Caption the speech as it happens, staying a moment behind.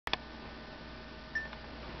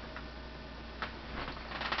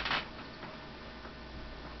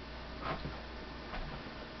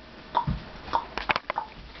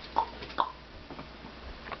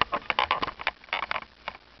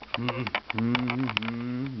Toot,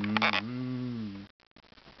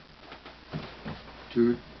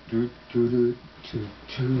 toot, toot, toot, toot,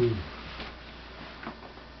 toot.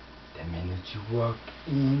 The minute you walked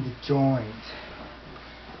in the joint,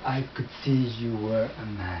 I could see you were a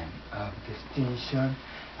man of distinction,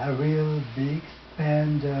 a real big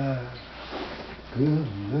spender, good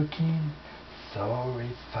looking, so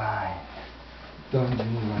refined. Don't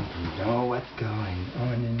you want to know what's going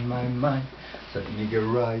on in my mind? So let me get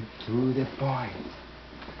right to the point.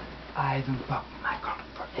 I don't pop my cork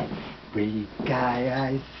for every guy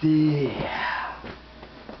I see.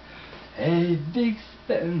 A big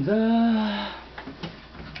spender,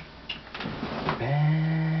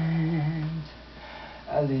 spend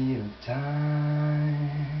a little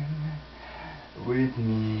time with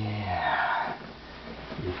me.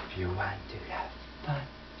 If you want to have fun,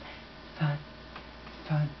 fun,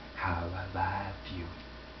 fun, how about you?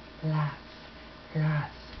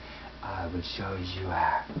 Laugh, I will show you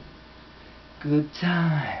a good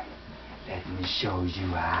time. Let me show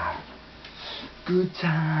you a good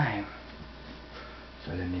time.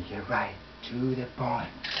 So let me get right to the point.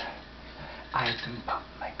 I don't pop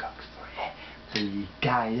my cocks for every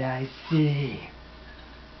guy I see.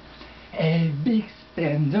 A big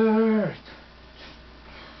spender,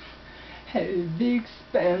 a big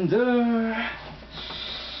spender,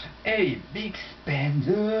 a big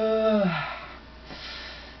spender.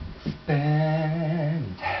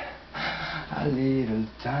 Spend a little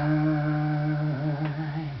time